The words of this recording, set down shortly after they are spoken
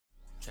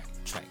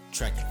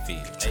track and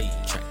field,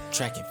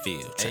 track and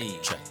field, track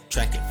and field,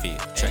 track and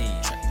field,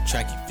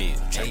 track and field,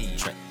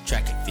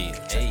 track and field,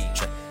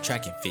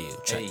 track and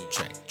field,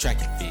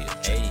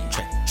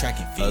 track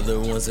and field. Other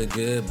ones are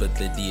good, but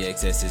the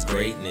DXS is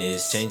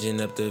greatness,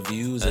 changing up the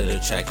views of the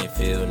track and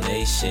field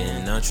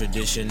nation.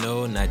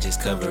 Non-traditional, not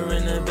just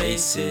covering the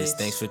bases.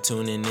 Thanks for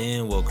tuning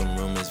in. Welcome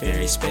room is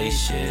very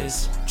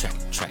spacious. Track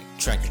and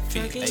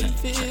field, track and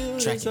field,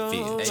 track and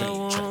field,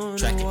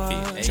 track and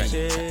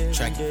field,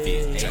 track and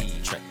field,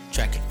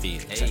 track and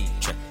field,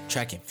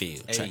 track and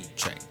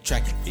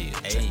field,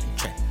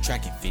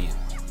 track and field.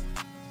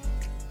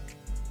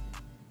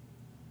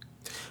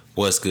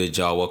 What's good,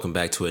 y'all? Welcome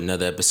back to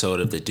another episode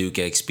of the Duke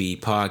X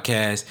Speed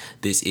Podcast.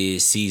 This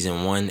is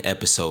season 1,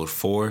 episode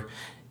 4,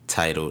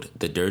 titled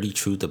 "The Dirty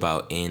Truth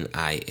About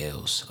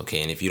NILs."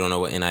 Okay, and if you don't know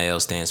what NIL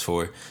stands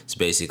for, it's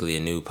basically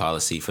a new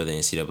policy for the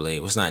NCAA.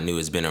 Well, it's not new;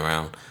 it's been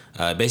around.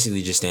 It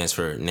basically just stands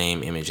for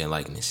name, image, and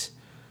likeness.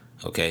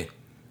 Okay,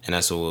 and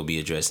that's what we'll be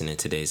addressing in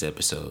today's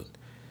episode.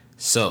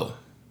 So,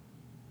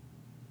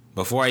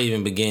 before I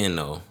even begin,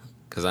 though,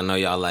 because I know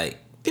y'all like,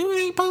 dude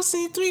ain't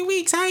posting in 3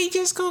 weeks. How he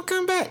just gonna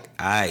come back?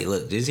 Alright,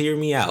 look, just hear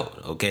me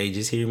out, okay?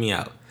 Just hear me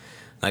out.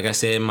 Like I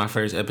said in my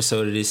first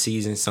episode of this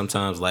season,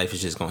 sometimes life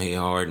is just gonna hit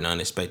hard and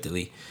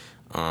unexpectedly.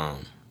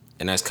 And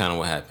that's kind of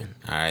what happened,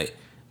 alright?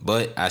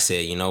 But I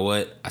said, you know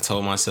what? I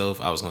told myself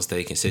I was gonna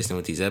stay consistent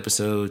with these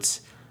episodes,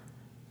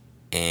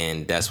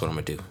 and that's what I'm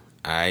gonna do,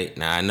 alright?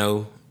 Now, I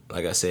know,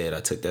 like I said,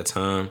 I took that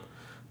time,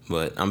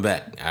 but I'm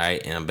back,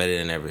 alright? And I'm better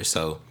than ever,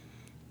 so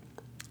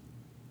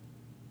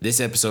this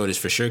episode is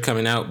for sure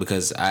coming out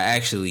because I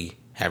actually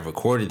have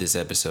recorded this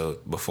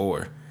episode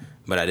before,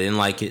 but I didn't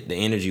like it. The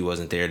energy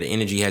wasn't there. The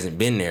energy hasn't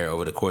been there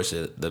over the course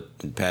of the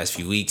past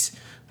few weeks,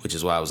 which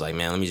is why I was like,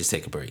 man, let me just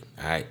take a break.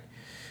 All right.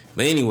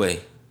 But anyway,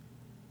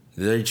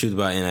 the dirty truth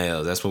about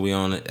NIL. That's what we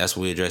on. That's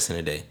what we're addressing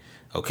today.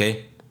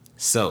 Okay.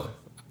 So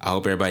I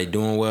hope everybody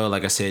doing well.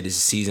 Like I said, this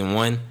is season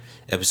 1,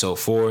 episode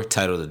 4,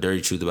 titled "The Dirty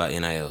Truth About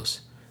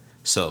NILs."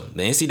 So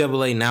the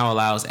NCAA now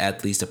allows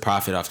athletes to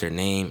profit off their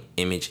name,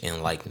 image,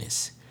 and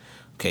likeness.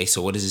 Okay,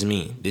 so what does this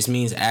mean? This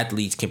means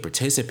athletes can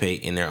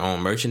participate in their own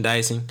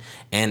merchandising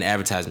and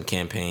advertising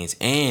campaigns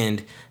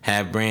and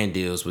have brand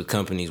deals with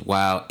companies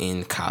while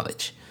in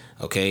college.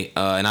 Okay,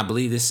 and I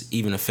believe this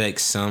even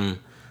affects some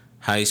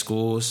high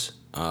schools.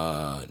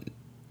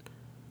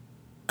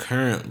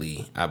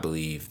 Currently, I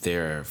believe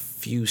there are a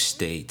few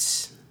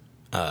states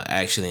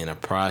actually in a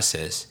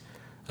process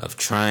of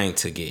trying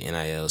to get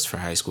NILs for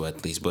high school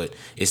athletes, but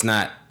it's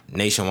not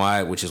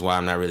nationwide, which is why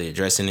I'm not really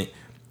addressing it.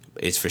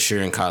 It's for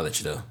sure in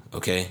college, though,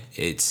 okay?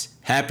 It's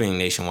happening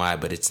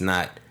nationwide, but it's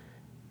not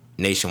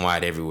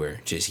nationwide everywhere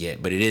just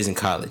yet. But it is in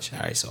college, all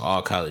right? So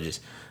all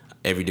colleges,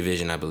 every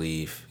division, I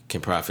believe, can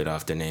profit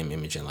off their name,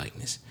 image, and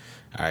likeness.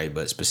 All right,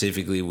 but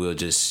specifically, we'll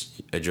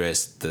just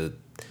address the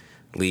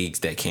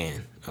leagues that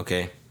can,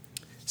 okay?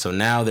 So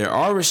now there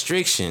are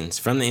restrictions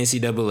from the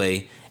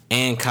NCAA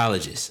and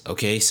colleges,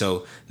 okay?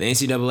 So the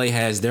NCAA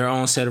has their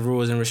own set of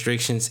rules and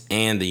restrictions,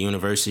 and the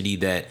university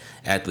that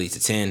athletes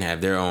attend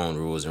have their own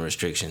rules and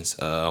restrictions,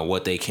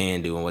 what they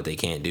can do and what they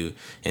can't do.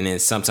 And then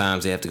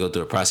sometimes they have to go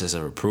through a process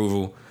of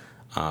approval,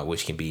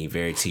 which can be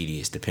very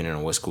tedious depending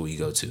on what school you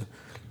go to.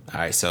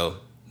 All right, so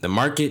the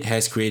market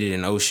has created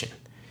an ocean,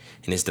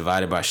 and it's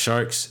divided by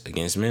sharks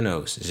against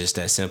minnows. It's just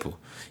that simple.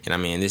 And I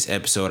mean, in this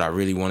episode, I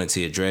really wanted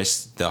to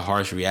address the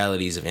harsh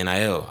realities of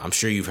NIL. I'm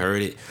sure you've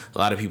heard it. A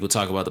lot of people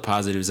talk about the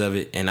positives of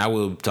it, and I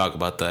will talk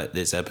about that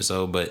this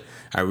episode, but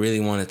I really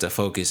wanted to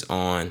focus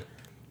on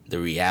the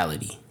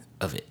reality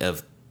of it,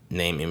 of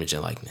name, image,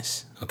 and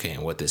likeness, okay,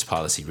 and what this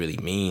policy really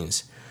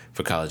means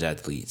for college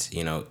athletes.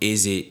 You know,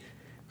 is it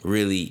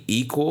really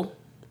equal?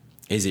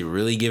 Is it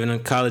really giving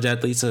college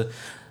athletes a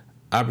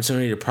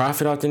opportunity to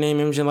profit off their name,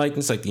 image, and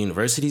likeness like the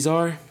universities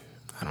are?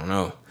 I don't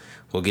know.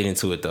 We'll get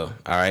into it, though,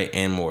 all right,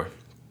 and more.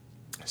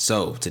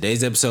 So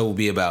today's episode will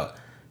be about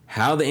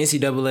how the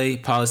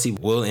NCAA policy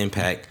will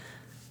impact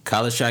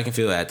college track and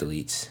field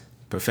athletes,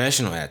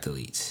 professional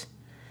athletes,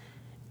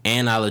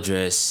 and I'll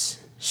address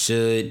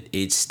should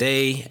it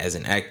stay as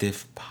an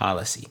active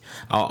policy.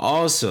 I'll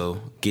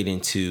also get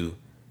into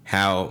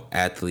how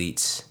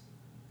athletes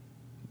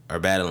are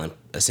battling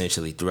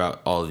essentially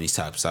throughout all of these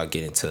topics. I'll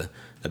get into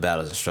the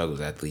battles and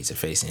struggles athletes are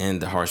facing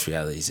and the harsh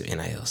realities of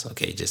NILs,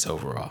 okay, just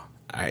overall.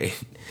 All right.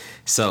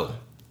 So,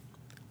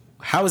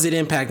 how is it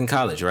impacting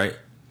college, right?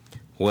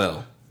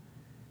 Well,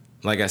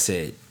 like I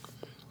said,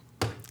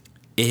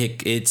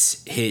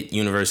 it's hit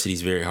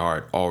universities very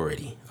hard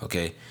already,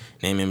 okay?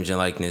 Name, image, and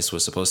likeness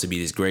was supposed to be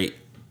this great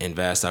and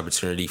vast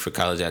opportunity for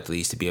college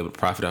athletes to be able to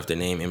profit off their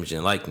name, image,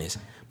 and likeness.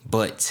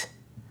 But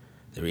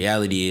the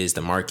reality is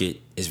the market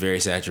is very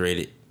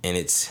saturated, and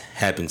it's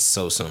happened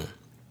so soon.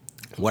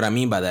 What I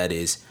mean by that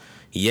is,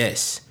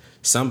 yes,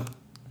 some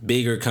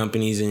bigger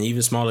companies and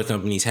even smaller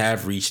companies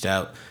have reached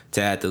out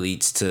to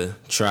athletes to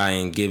try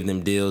and give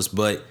them deals.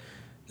 But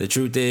the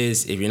truth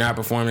is, if you're not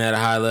performing at a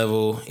high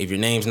level, if your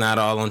name's not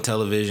all on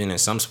television,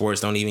 and some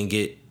sports don't even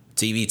get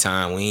TV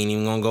time, we ain't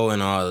even gonna go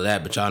into all of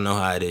that, but y'all know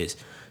how it is.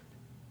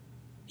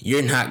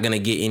 you're not going to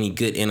get any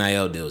good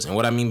NIL deals. And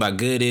what I mean by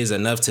good is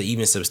enough to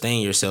even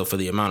sustain yourself for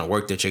the amount of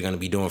work that you're going to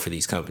be doing for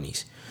these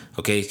companies.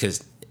 Okay?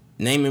 Because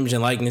name, image,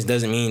 and likeness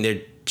doesn't mean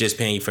they're just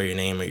paying you for your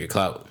name or your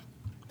clout.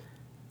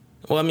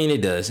 Well, I mean,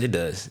 it does. It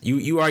does.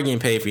 You are getting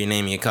paid for your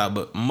name and your clout,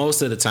 but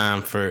most of the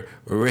time for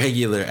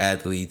regular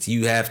athletes,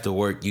 you have to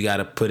work. You got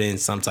to put in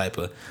some type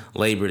of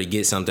labor to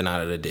get something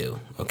out of the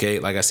deal. Okay?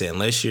 Like I said,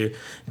 unless you're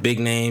big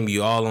name,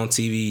 you all on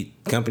TV,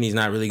 companies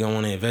not really going to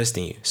want to invest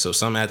in you. So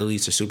some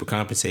athletes are super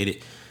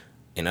compensated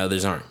and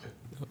others aren't.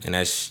 And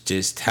that's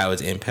just how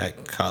it's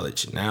impact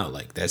college now.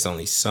 Like, that's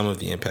only some of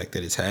the impact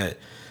that it's had.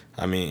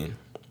 I mean,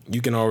 you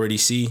can already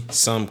see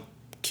some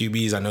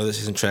QBs. I know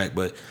this isn't track,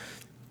 but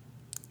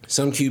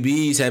some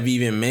QBs have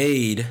even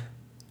made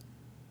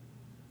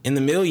in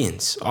the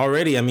millions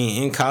already. I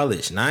mean, in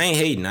college. Now, I ain't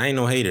hating. I ain't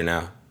no hater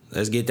now.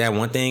 Let's get that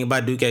one thing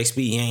about Duke XP.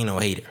 He ain't no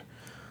hater.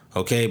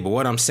 Okay? But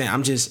what I'm saying,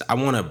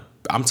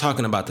 I'm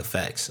talking about the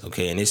facts.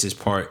 Okay? And this is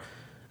part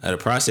of the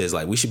process.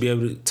 Like, we should be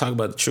able to talk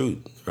about the truth,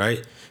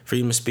 right?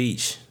 Freedom of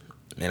speech.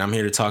 And I'm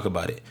here to talk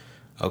about it.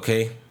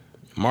 Okay?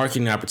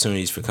 Marketing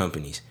opportunities for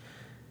companies.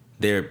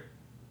 They're,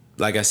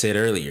 like I said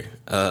earlier,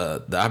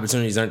 the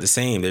opportunities aren't the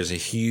same. There's a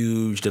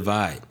huge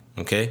divide.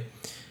 Okay?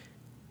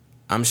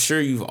 I'm sure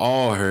you've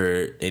all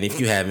heard, and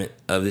if you haven't,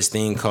 of this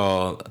thing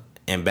called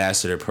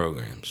ambassador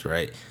programs,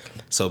 right?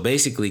 So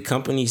basically,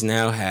 companies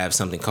now have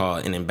something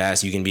called an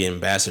ambassador. You can be an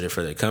ambassador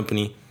for their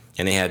company,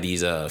 and they have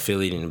these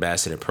affiliate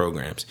ambassador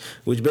programs,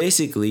 which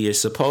basically is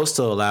supposed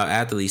to allow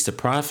athletes to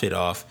profit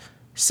off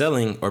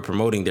selling or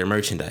promoting their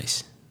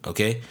merchandise.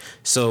 Okay?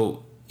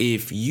 So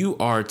if you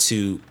are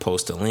to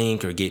post a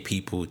link or get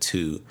people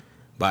to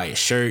buy a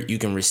shirt, you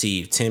can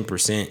receive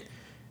 10%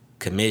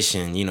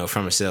 commission,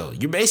 from a sale.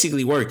 You're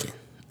basically working.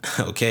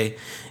 Okay?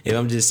 If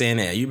I'm just saying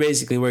that, you're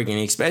basically working,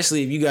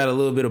 especially if you got a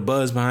little bit of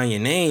buzz behind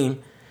your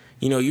name,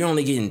 you're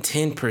only getting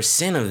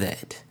 10% of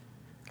that.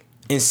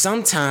 And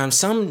sometimes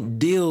some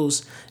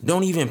deals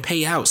don't even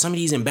pay out. Some of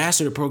these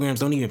ambassador programs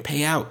don't even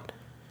pay out.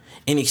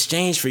 In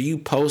exchange for you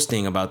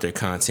posting about their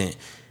content,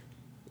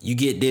 you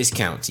get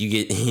discounts. You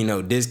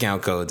get,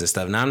 discount codes and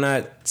stuff. Now, I'm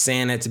not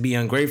saying that to be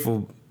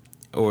ungrateful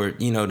or,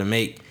 to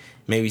make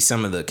maybe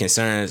some of the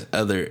concerns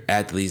other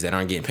athletes that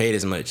aren't getting paid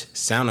as much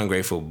sound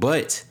ungrateful.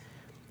 But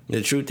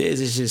the truth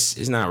is,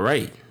 it's not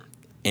right.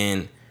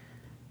 And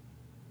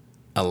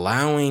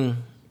allowing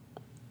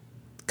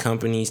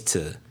companies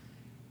to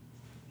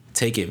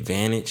take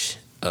advantage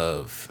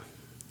of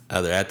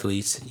other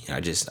athletes,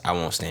 I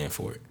won't stand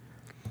for it.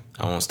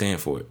 I won't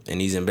stand for it.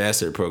 And these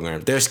ambassador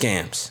programs, they're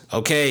scams.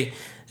 Okay?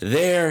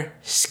 They're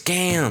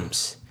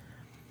scams.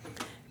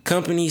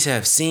 Companies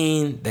have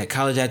seen that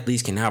college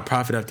athletes can now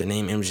profit off their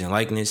name, image, and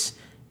likeness,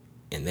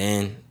 and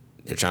then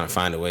they're trying to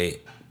find a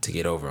way to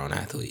get over on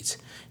athletes.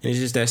 And it's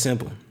just that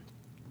simple.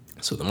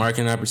 So the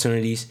marketing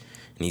opportunities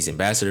and these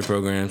ambassador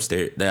programs,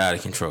 they're out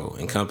of control.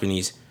 And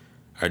companies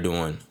are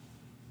doing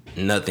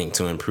nothing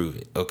to improve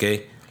it,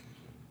 okay?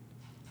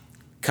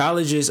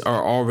 Colleges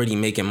are already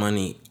making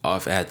money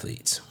off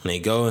athletes. When they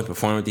go and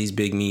perform at these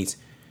big meets,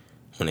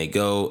 when they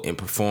go and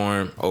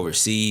perform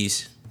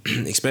overseas,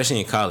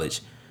 especially in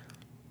college,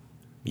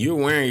 you're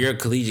wearing your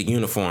collegiate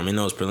uniform in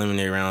those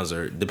preliminary rounds,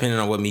 or depending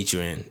on what meet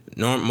you're in.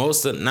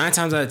 9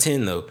 times out of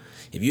 10, though,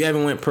 if you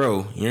haven't went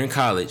pro, you're in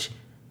college,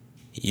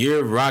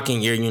 you're rocking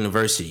your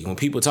university. When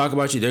people talk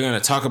about you, they're going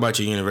to talk about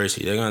your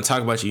university. They're going to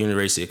talk about your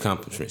university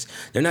accomplishments.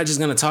 They're not just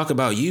going to talk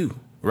about you,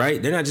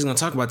 right? They're not just going to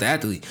talk about the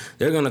athlete.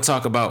 They're going to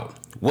talk about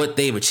what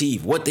they've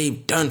achieved, what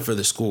they've done for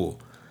the school.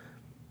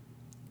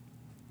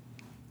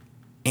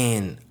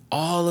 And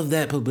all of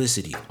that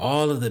publicity,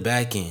 all of the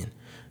back end,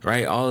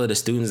 right? All of the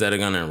students that are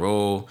going to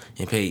enroll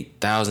and pay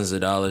thousands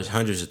of dollars,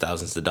 hundreds of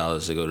thousands of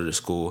dollars to go to the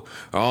school,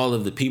 or all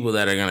of the people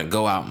that are going to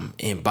go out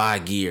and buy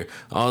gear,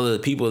 all of the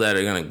people that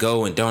are going to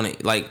go and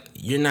donate. Like,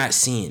 you're not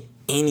seeing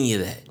any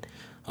of that,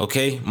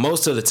 okay?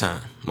 Most of the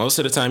time,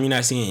 you're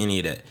not seeing any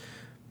of that.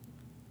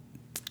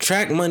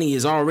 Track money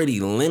is already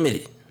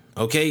limited,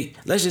 okay?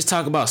 Let's just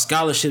talk about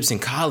scholarships in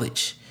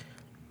college.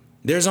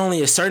 There's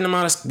only a certain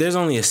amount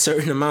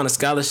of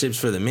scholarships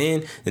for the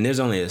men, and there's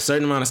only a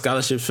certain amount of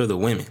scholarships for the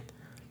women.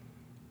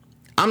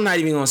 I'm not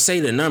even going to say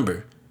the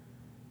number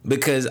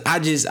because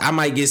I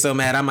might get so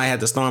mad I might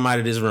have to storm out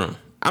of this room.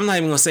 I'm not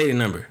even going to say the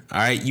number, all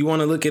right? You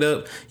want to look it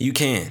up? You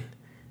can.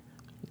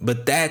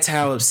 But that's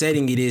how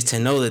upsetting it is to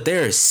know that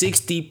there are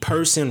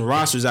 60-person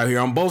rosters out here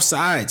on both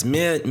sides,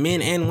 men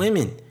and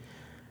women.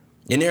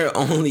 And there are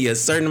only a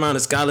certain amount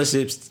of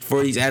scholarships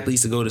for these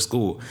athletes to go to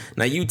school.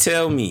 Now, you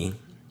tell me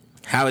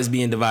how it's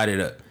being divided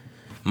up.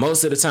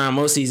 Most of the time,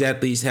 most of these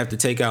athletes have to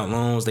take out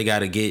loans. They got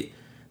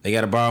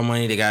to borrow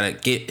money. They got to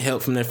get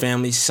help from their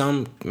families.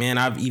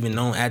 I've even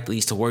known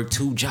athletes to work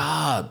 2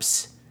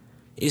 jobs.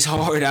 It's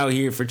hard out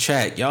here for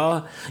track.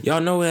 Y'all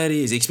know what that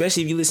is.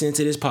 Especially if you listen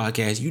to this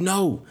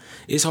podcast,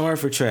 it's hard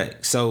for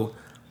track. So,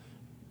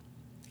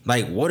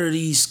 what are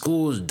these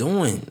schools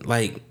doing?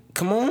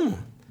 Come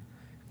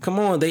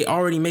on. They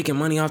already making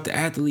money off the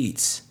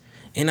athletes.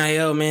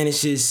 NIL, man,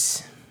 it's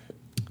just,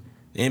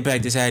 the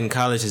impact it's had in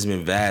college has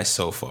been vast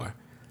so far.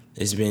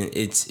 It's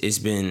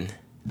been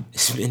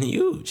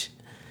huge.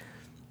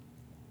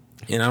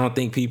 And I don't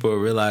think people are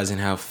realizing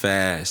how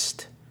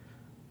fast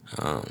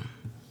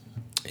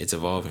it's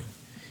evolving,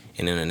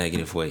 and in a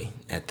negative way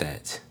at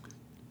that.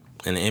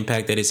 And the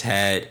impact that it's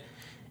had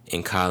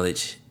in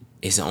college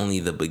is only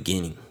the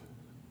beginning.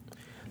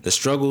 The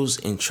struggles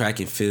in track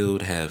and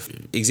field have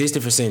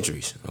existed for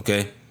centuries,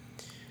 okay?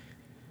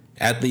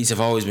 Athletes have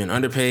always been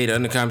underpaid,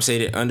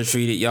 undercompensated,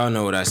 undertreated. Y'all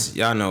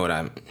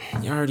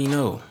already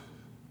know.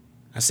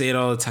 I say it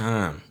all the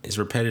time. It's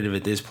repetitive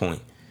at this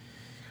point.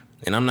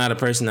 And I'm not a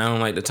person, I don't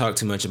like to talk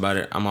too much about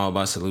it. I'm all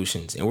about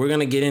solutions. And we're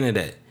going to get into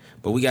that.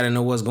 But we got to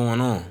know what's going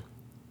on.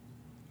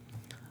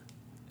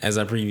 As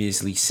I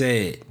previously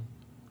said,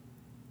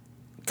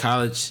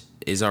 college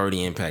is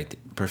already impacted.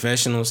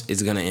 Professionals,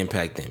 it's going to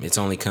impact them. It's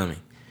only coming.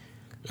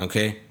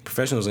 Okay?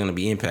 Professionals are going to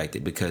be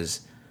impacted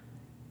because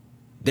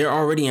they're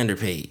already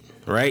underpaid,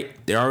 right?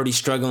 They're already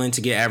struggling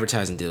to get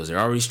advertising deals. They're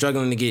already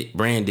struggling to get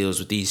brand deals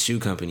with these shoe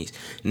companies.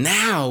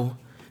 Now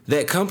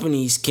that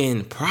companies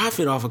can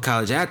profit off of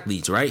college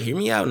athletes, right? Hear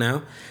me out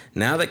now.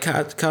 Now that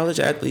college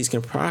athletes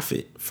can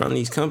profit from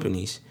these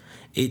companies,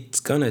 it's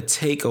going to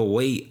take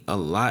away a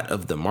lot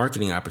of the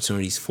marketing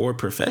opportunities for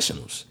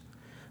professionals.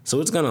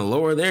 So it's going to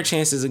lower their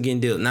chances of getting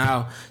deals.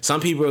 Now,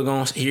 some people are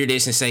going to hear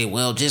this and say,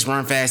 well, just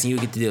run fast and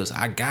you'll get the deals.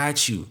 I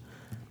got you.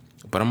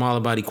 But I'm all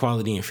about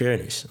equality and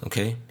fairness,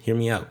 okay? Hear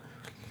me out.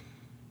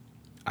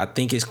 I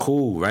think it's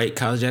cool, right?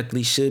 College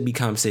athletes should be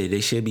compensated.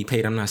 They should be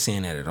paid. I'm not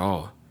saying that at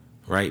all,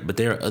 right? But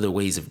there are other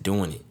ways of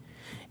doing it.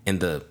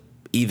 And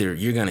either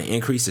you're going to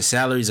increase the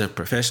salaries of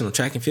professional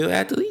track and field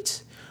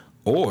athletes,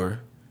 or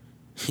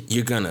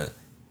you're going to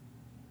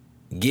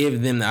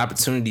give them the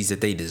opportunities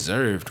that they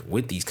deserved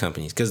with these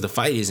companies, because the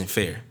fight isn't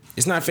fair.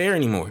 It's not fair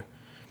anymore.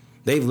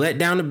 They've let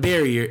down the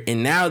barrier,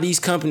 and now these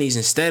companies,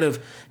 instead of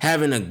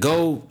having to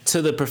go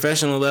to the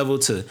professional level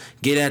to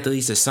get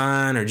athletes to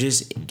sign or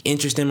just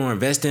interest them or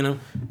invest in them,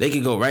 they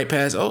could go right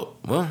past, we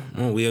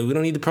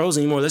don't need the pros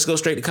anymore. Let's go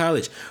straight to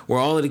college, where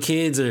all of the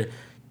kids are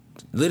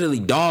literally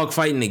dog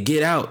fighting to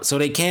get out so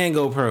they can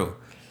go pro.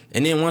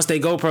 And then once they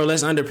go pro,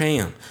 let's underpay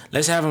them.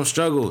 Let's have them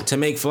struggle to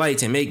make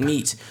flights and make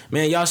meets.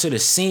 Man, y'all should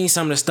have seen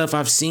some of the stuff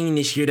I've seen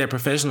this year that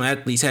professional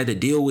athletes had to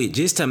deal with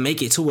just to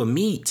make it to a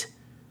meet.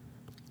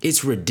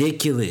 It's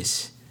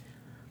ridiculous.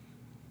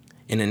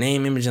 And the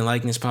name, image, and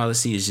likeness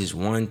policy is just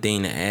one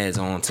thing that adds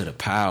on to the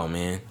pile,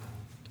 man.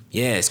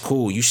 Yeah, it's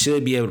cool. You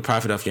should be able to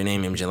profit off your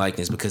name, image, and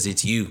likeness because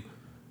it's you,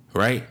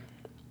 right?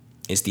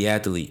 It's the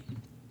athlete.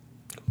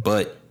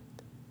 But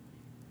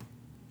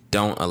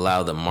don't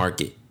allow the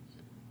market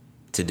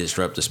to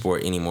disrupt the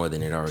sport any more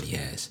than it already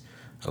has.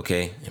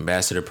 Okay?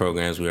 Ambassador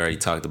programs, we already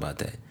talked about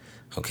that.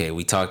 Okay?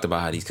 We talked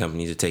about how these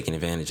companies are taking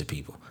advantage of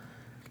people.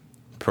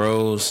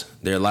 Pros,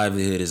 their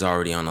livelihood is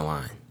already on the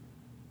line.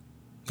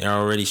 They're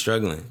already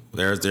struggling.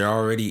 There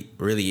already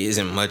really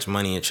isn't much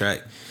money in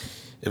track.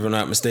 If I'm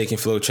not mistaken,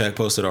 FloTrack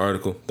posted an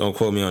article, don't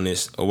quote me on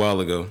this, a while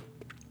ago.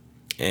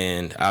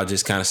 And I'll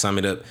just kind of sum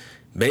it up.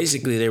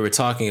 Basically, they were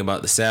talking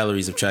about the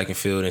salaries of track and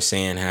field and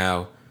saying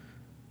how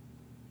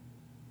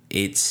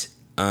it's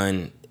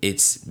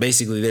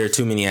basically there are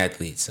too many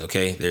athletes,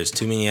 okay? There's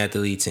too many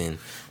athletes and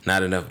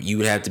not enough. You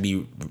would have to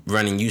be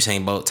running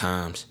Usain Bolt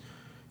times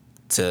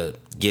to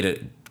get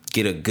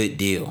a good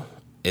deal.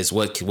 It's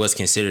what's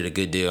considered a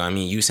good deal. I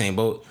mean, Usain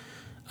Bolt,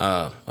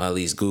 at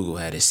least Google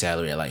had his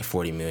salary at like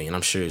 $40 million.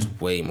 I'm sure it's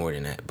way more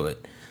than that,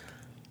 but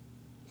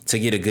to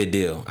get a good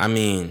deal, I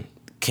mean,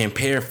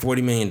 compare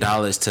 $40 million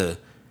to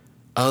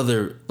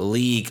other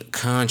league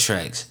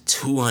contracts,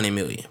 $200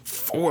 million,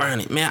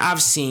 $400. Man,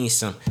 I've seen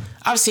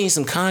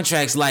some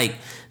contracts like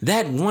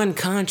that. One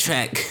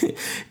contract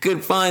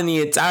could fund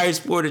the entire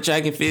sport of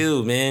track and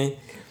field, man.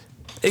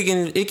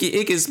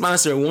 It can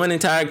sponsor one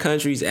entire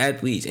country's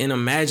athletes. And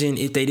imagine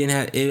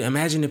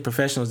if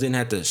professionals didn't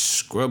have to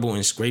scrabble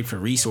and scrape for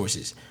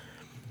resources.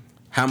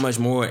 How much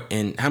more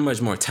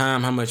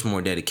time, how much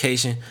more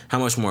dedication, how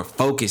much more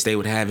focus they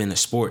would have in the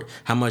sport,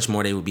 how much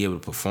more they would be able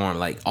to perform.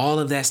 Like, all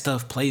of that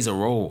stuff plays a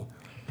role.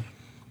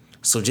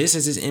 So just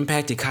as it's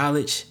impacted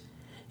college,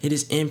 it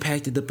has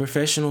impacted the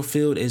professional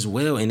field as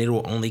well, and it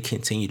will only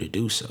continue to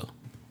do so.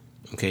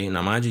 Okay,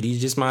 now mind you, these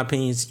are just my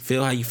opinions.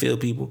 Feel how you feel,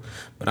 people,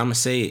 but I'm going to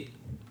say it.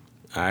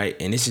 All right,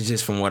 and this is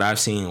just from what I've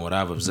seen and what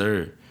I've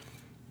observed.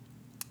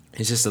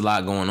 It's just a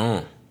lot going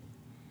on.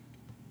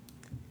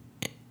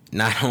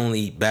 Not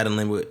only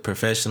battling with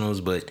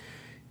professionals, but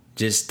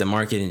just the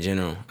market in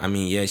general. I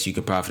mean, yes, you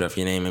can profit off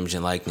your name, image,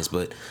 and likeness,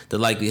 but the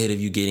likelihood of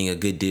you getting a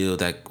good deal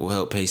that will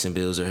help pay some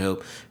bills or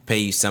help pay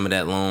you some of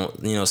that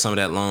loan, some of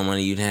that loan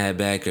money you'd had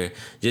back, or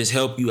just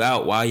help you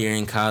out while you're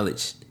in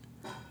college,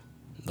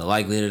 the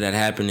likelihood of that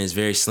happening is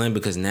very slim,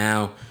 because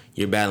now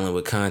you're battling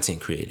with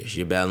content creators.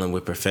 You're battling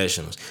with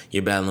professionals.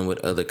 You're battling with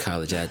other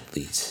college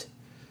athletes.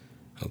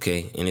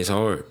 Okay? And it's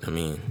hard. I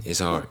mean, it's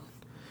hard.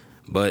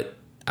 But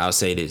I'll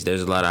say this.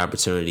 There's a lot of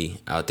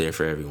opportunity out there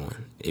for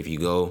everyone. If you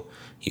go,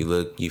 you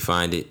look, you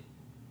find it,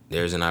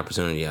 there's an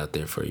opportunity out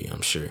there for you,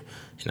 I'm sure.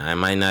 And it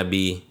might not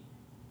be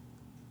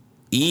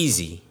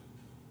easy,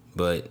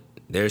 but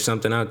there's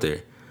something out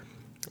there.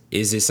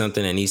 Is it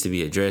something that needs to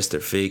be addressed or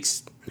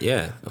fixed?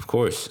 Yeah, of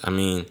course. I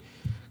mean,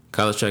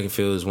 college track and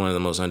field is one of the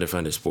most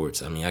underfunded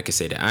sports. I mean, I can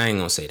say that. I ain't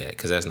gonna say that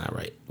because that's not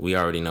right. We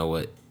already know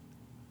what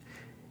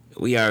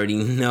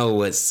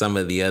some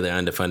of the other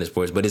underfunded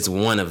sports, but it's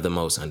one of the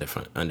most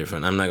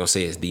underfunded. I'm not gonna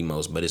say it's the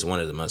most, but it's one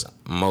of the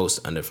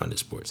most underfunded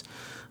sports.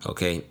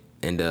 Okay,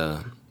 and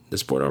the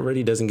sport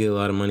already doesn't get a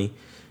lot of money.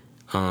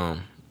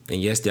 And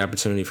yes, the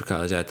opportunity for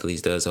college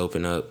athletes does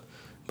open up,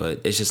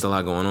 but it's just a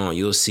lot going on.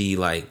 You'll see,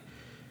 like,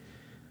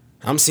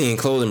 I'm seeing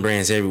clothing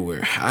brands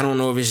everywhere. I don't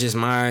know if it's just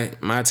my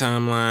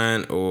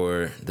timeline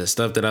or the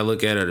stuff that I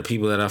look at or the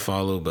people that I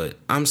follow, but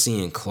I'm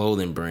seeing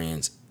clothing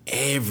brands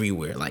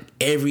everywhere. Like,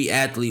 every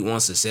athlete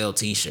wants to sell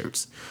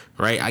t-shirts,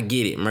 right? I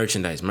get it,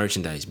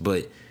 merchandise,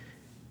 but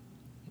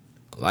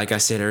like I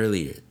said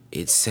earlier,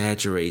 it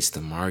saturates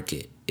the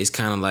market. It's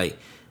kind of like,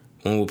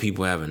 when will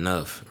people have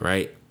enough,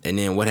 right? And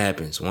then what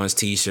happens? Once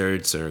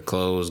t-shirts or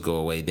clothes go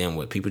away, then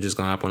what? People just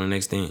gonna hop on the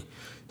next thing.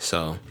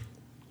 So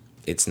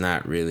it's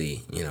not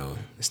really,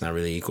 it's not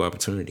really equal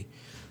opportunity.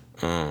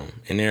 And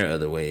there are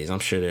other ways. I'm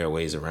sure there are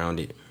ways around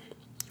it.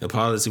 The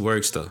policy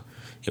works, though.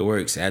 It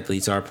works.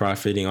 Athletes are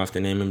profiting off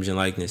their name, image, and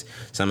likeness.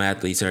 Some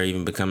athletes are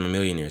even becoming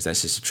millionaires.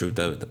 That's just the truth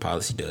of it. The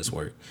policy does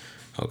work.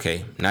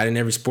 Okay? Not in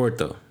every sport,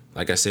 though.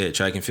 Like I said,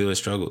 track and field has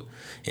struggled,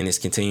 and it's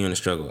continuing to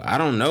struggle. I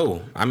don't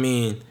know. I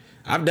mean,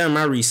 I've done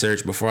my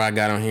research before I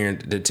got on here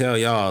to tell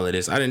y'all all of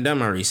this. I done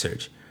my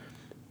research.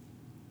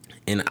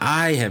 And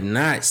I have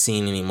not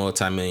seen any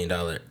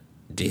multi-million-dollar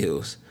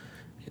deals.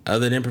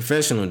 Other than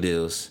professional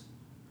deals,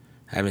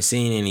 I haven't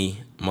seen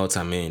any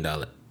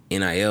multi-million-dollar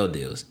NIL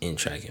deals in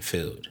track and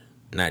field.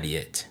 Not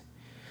yet.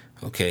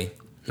 Okay?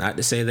 Not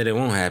to say that it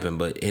won't happen,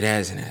 but it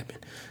hasn't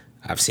happened.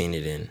 I've seen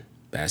it in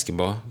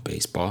basketball,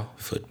 baseball,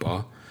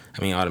 football.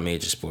 I mean, all the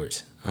major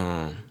sports.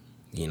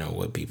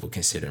 What people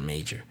consider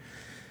major.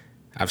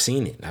 I've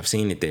seen it. I've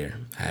seen it there.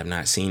 I have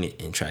not seen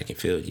it in track and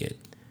field yet.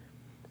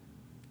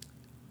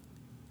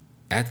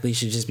 Athletes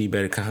should just be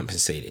better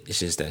compensated. It's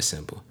just that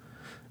simple.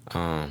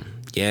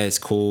 Yeah, it's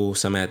cool.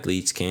 Some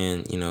athletes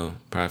can,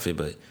 profit,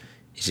 but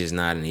it's just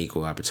not an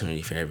equal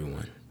opportunity for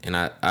everyone. And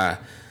I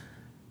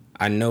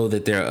know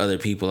that there are other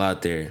people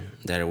out there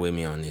that are with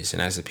me on this, and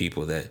that's the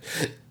people that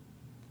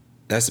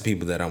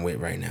I'm with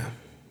right now.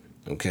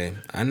 Okay?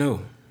 I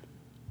know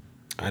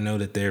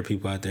that there are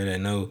people out there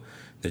that know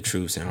the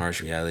truths and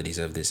harsh realities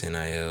of this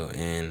NIL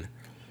and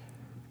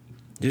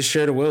just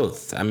share the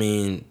wealth. I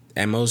mean,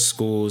 at most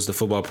schools, the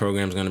football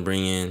program's going to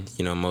bring in,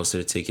 most of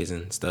the tickets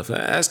and stuff.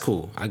 That's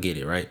cool. I get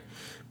it, right?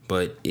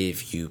 But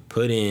if you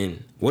put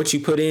in, what you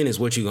put in is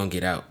what you're going to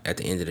get out at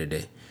the end of the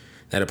day.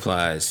 That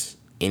applies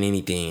in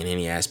anything, in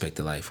any aspect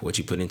of life. What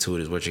you put into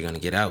it is what you're going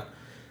to get out.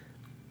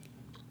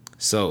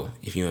 So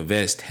if you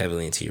invest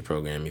heavily into your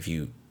program, if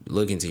you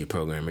look into your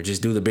program or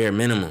just do the bare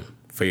minimum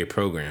for your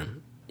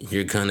program,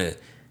 you're going to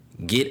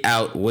get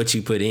out what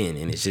you put in,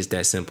 and it's just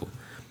that simple.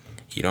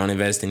 You don't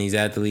invest in these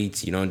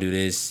athletes, you don't do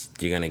this,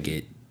 you're gonna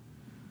get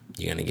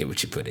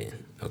what you put in,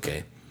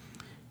 okay?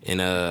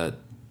 And I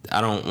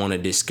don't want to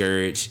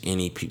discourage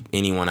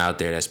anyone out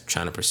there that's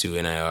trying to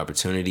pursue NIL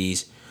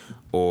opportunities,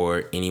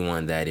 or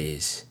anyone that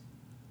is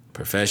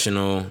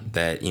professional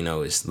that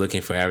is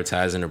looking for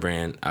advertising or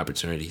brand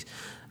opportunities.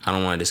 I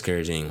don't want to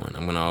discourage anyone.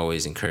 I'm gonna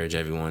always encourage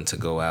everyone to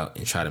go out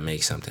and try to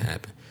make something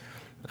happen.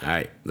 All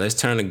right, let's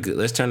turn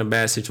a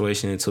bad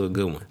situation into a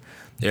good one.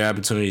 There are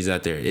opportunities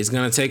out there. It's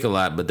going to take a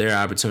lot, but there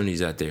are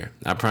opportunities out there.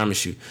 I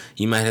promise you.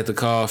 You might have to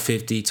call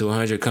 50 to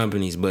 100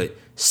 companies, but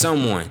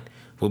someone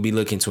will be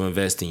looking to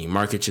invest in you.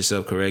 Market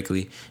yourself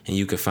correctly, and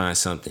you can find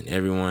something.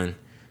 Everyone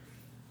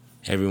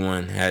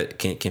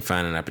can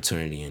find an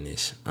opportunity in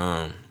this.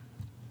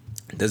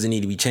 Does it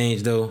need to be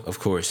changed, though? Of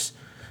course.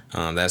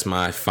 That's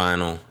my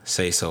final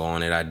say-so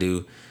on it. I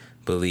do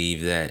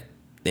believe that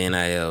the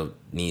NIL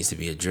needs to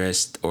be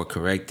addressed or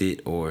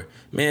corrected, or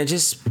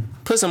just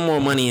put some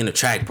more money in the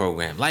track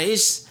program. Like,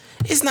 it's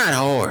not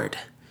hard.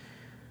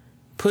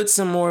 Put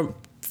some more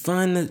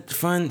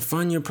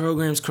fund your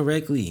programs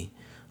correctly.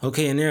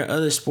 Okay, and there are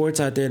other sports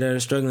out there that are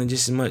struggling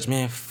just as much.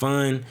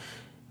 Fun.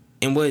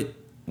 And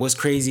what's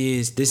crazy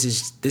is this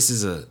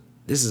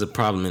is a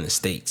problem in the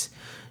States.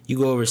 You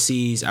go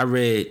overseas. I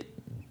read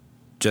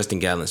Justin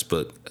Gatlin's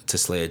book, To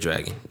Slay a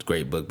Dragon.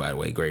 Great book, by the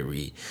way. Great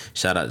read.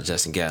 Shout out to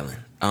Justin Gatlin.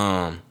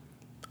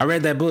 I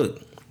read that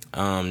book.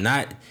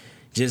 Not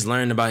just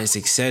learned about his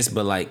success,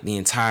 but like the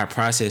entire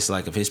process,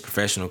 like of his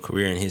professional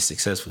career and his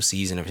successful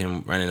season of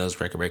him running those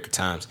record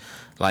times.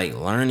 Like,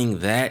 learning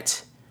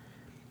that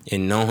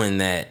and knowing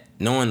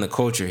the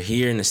culture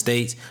here in the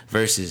States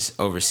versus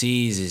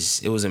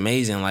overseas it was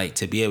amazing. Like,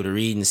 to be able to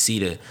read and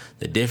see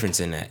the difference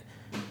in that.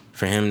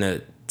 For him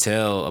to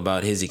tell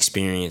about his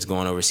experience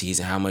going overseas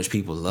and how much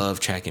people love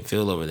track and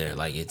field over there.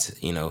 Like, it's,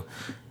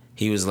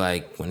 he was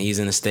like, when he's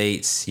in the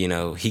States, he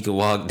could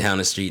walk down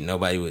the street and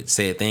nobody would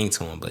say a thing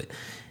to him. But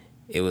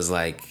it was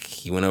like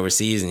he went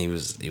overseas and he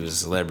was a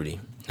celebrity.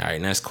 All right,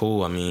 and that's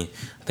cool. I mean,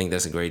 I think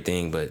that's a great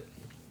thing. But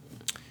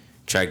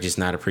track just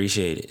not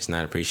appreciated. It's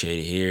not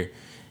appreciated here.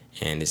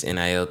 And this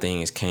NIL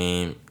thing has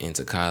came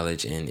into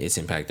college, and it's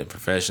impacted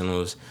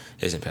professionals.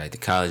 It's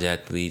impacted college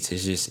athletes.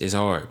 It's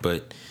hard,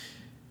 but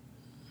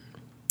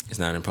it's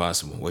not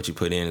impossible. What you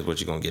put in is what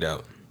you're going to get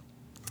out.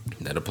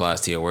 That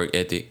applies to your work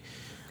ethic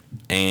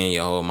and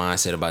your whole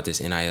mindset about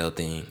this NIL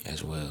thing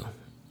as well.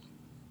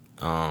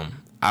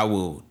 I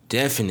will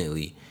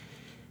definitely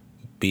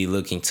be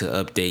looking to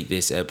update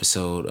this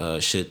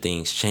episode should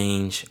things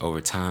change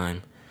over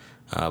time.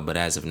 But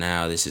as of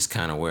now, this is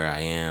kind of where I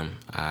am.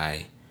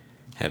 I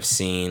have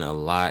seen a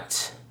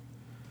lot.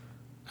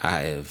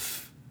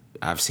 I've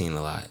seen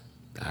a lot.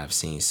 I've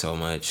seen so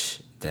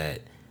much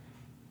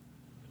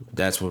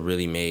that's what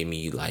really made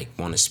me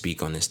want to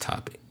speak on this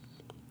topic,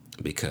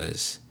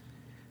 because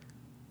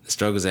the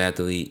struggles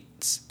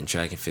athletes in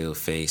track and field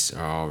face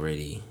are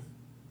already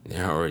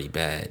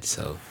bad.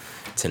 So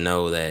to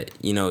know that,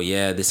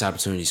 this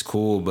opportunity is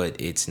cool, but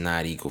it's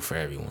not equal for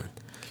everyone.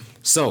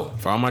 So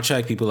for all my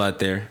track people out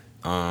there,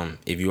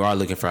 if you are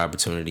looking for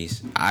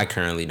opportunities, I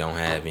currently don't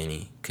have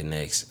any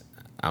connects.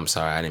 I'm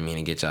sorry, I didn't mean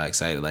to get y'all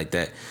excited like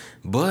that,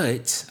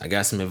 but I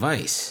got some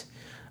advice.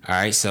 All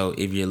right, so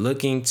if you're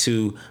looking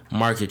to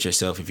market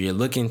yourself, if you're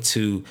looking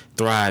to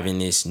thrive in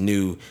this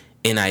new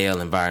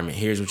NIL environment,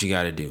 here's what you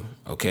got to do,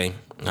 okay?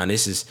 Now,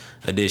 this is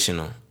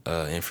additional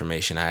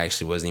information. I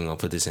actually wasn't even going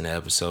to put this in the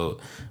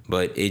episode,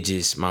 but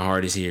my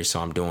heart is here,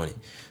 so I'm doing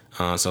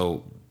it.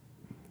 So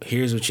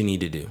here's what you need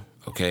to do,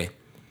 okay?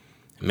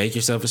 Make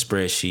yourself a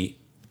spreadsheet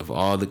of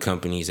all the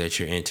companies that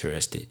you're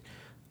interested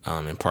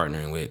in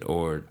partnering with,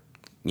 or,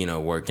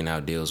 working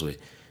out deals with.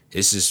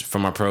 This is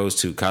from our pros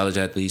to college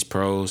athletes,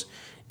 pros,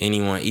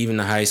 anyone, even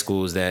the high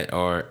schools that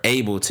are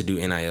able to do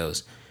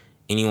NILs.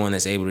 Anyone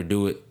that's able to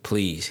do it,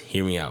 please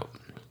hear me out.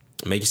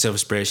 Make yourself a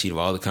spreadsheet of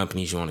all the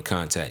companies you want to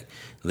contact.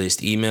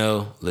 List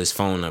email, list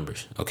phone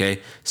numbers, okay?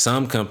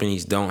 Some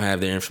companies don't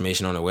have their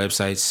information on their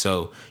websites,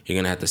 so you're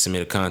going to have to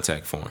submit a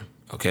contact form,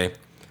 okay?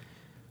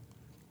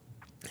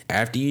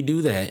 After you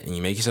do that and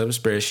you make yourself a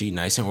spreadsheet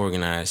nice and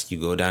organized, you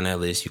go down that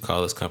list, you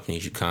call those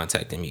companies, you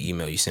contact them, you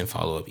email, you send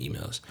follow-up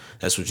emails.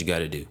 That's what you got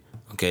to do,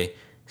 okay?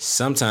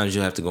 Sometimes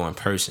you'll have to go in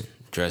person,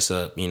 dress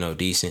up,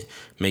 decent,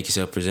 make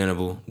yourself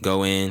presentable,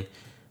 go in,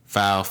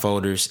 file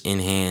folders in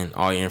hand,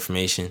 all your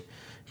information,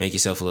 make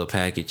yourself a little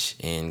package,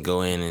 and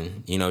go in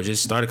and,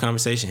 just start a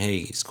conversation. Hey,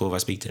 it's cool if I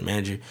speak to the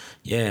manager.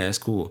 Yeah, that's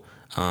cool.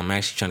 I'm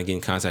actually trying to get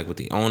in contact with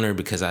the owner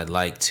because I'd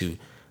like to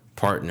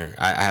partner.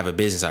 I have a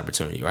business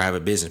opportunity, or I have a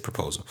business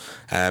proposal.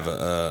 I have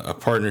a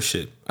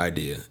partnership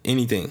idea,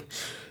 anything.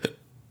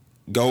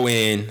 Go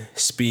in,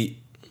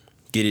 speak,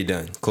 get it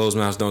done. Closed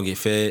mouths don't get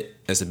fed.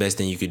 That's the best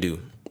thing you could do.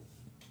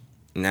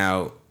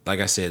 Now, like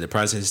I said, the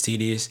process is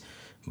tedious,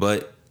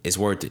 but it's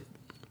worth it.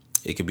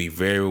 It could be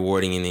very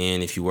rewarding in the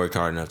end if you work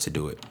hard enough to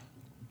do it.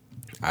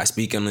 I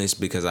speak on this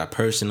because I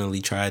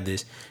personally tried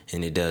this,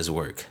 and it does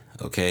work,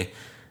 okay?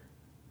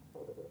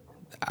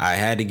 I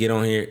had to get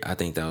on here. I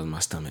think that was my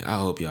stomach. I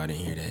hope y'all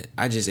didn't hear that.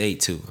 I just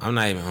ate too. I'm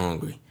not even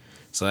hungry.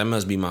 So that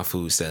must be my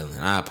food settling.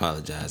 I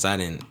apologize. I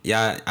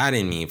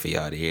didn't mean for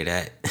y'all to hear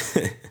that.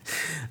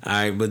 All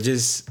right, but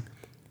just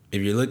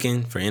if you're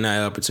looking for NIL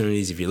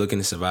opportunities, if you're looking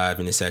to survive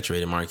in a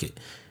saturated market,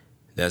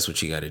 that's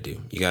what you got to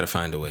do. You got to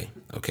find a way,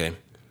 okay?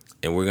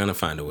 And we're going to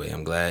find a way.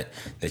 I'm glad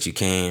that you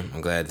came.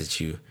 I'm glad that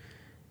you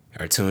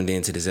are tuned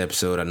into this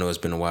episode. I know it's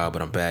been a while,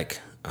 but I'm back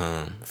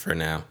for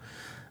now.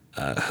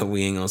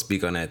 We ain't going to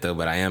speak on that, though,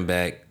 but I am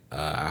back.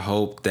 I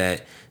hope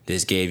that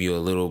this gave you a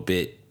little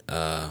bit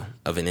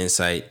of an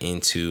insight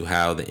into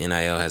how the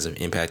NIL has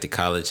impacted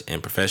college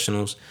and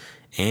professionals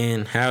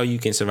and how you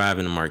can survive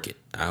in the market.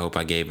 I hope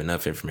I gave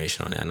enough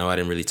information on it. I know I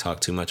didn't really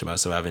talk too much about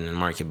surviving in the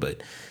market,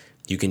 but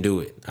you can do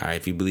it. All right,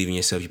 if you believe in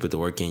yourself, you put the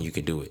work in, you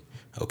can do it.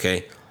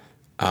 Okay?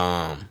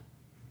 I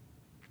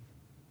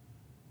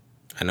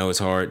know it's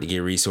hard to get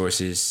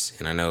resources,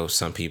 and I know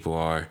some people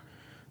are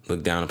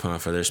looked down upon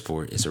for their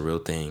sport. It's a real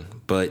thing,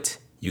 but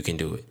you can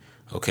do it.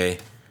 Okay?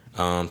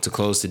 To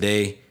close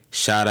today,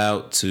 shout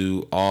out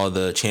to all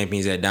the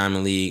champions at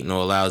Diamond League.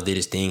 Noah Lyles did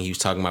his thing. He was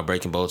talking about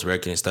breaking Bolt's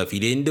record and stuff. He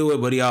didn't do it,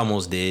 but he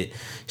almost did.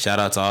 Shout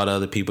out to all the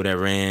other people that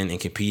ran and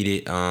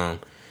competed.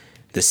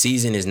 The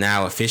season is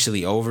now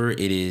officially over. It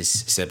is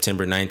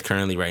September 9th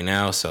currently right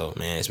now. So,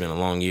 man, it's been a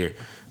long year.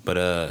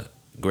 But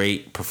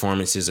great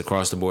performances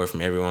across the board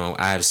from everyone.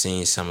 I have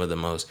seen some of the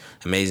most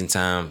amazing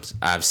times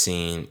I've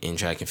seen in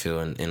track and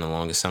field in the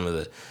longest. Some of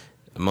the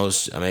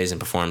most amazing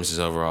performances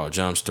overall.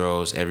 Jumps,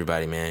 throws,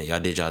 everybody, man. Y'all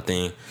did y'all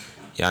thing.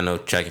 Y'all know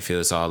track and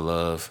field is all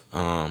love.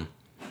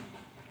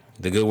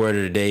 The good word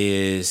of the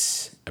day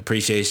is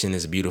appreciation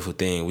is a beautiful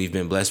thing. We've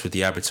been blessed with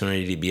the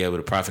opportunity to be able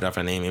to profit off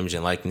our name, image,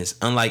 and likeness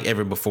unlike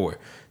ever before.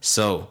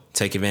 So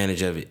take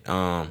advantage of it.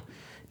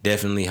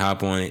 Definitely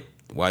hop on it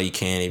while you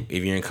can.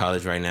 If you're in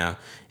college right now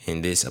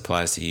and this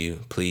applies to you,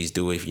 please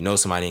do it. If you know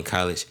somebody in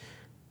college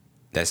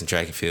that's in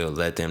track and field,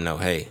 let them know,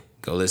 hey,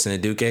 go listen to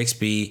Duke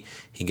XP.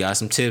 He got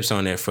some tips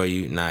on there for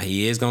you. Now,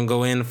 he is going to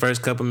go in the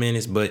first couple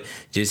minutes, but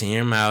just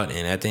hear him out.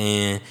 And at the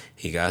end,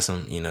 he got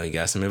some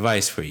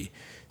advice for you.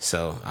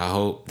 So I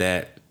hope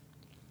that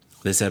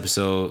this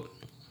episode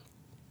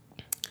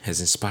has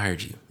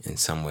inspired you in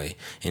some way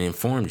and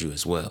informed you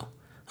as well.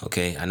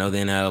 Okay, I know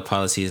the NIL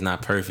policy is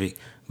not perfect,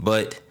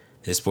 but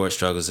this sport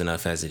struggles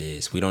enough as it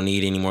is. We don't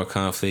need any more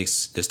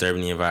conflicts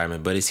disturbing the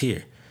environment, but it's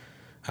here.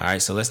 All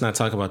right, so let's not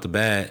talk about the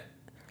bad.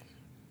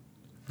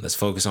 Let's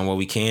focus on what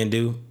we can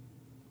do.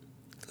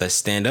 Let's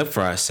stand up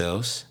for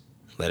ourselves.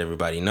 Let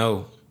everybody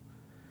know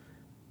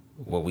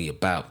what we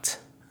about.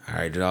 All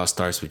right, it all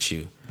starts with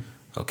you.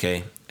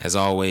 Okay, as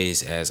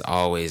always,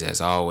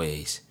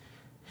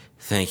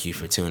 thank you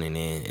for tuning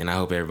in, and I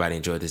hope everybody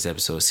enjoyed this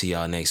episode. See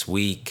y'all next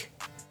week.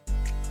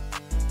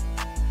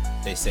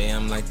 They say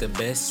I'm like the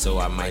best, so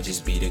I might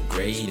just be the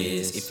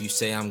greatest. If you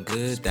say I'm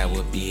good, that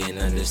would be an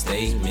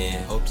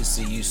understatement. Hope to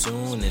see you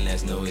soon, and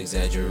that's no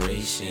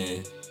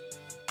exaggeration.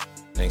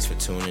 Thanks for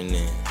tuning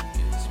in.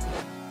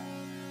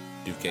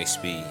 Duke X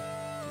Speed.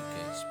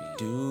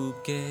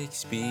 Duke X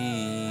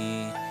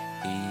Speed.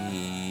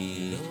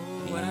 You know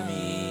what I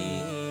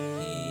mean?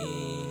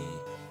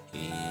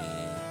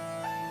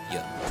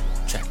 Yeah.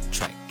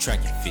 Track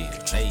and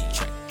field, track and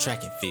field,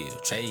 track and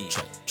field,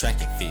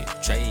 track and field,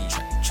 track and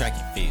field, track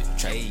and field,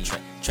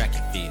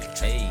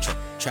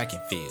 track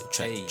and field,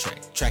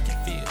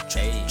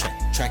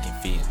 track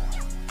and field,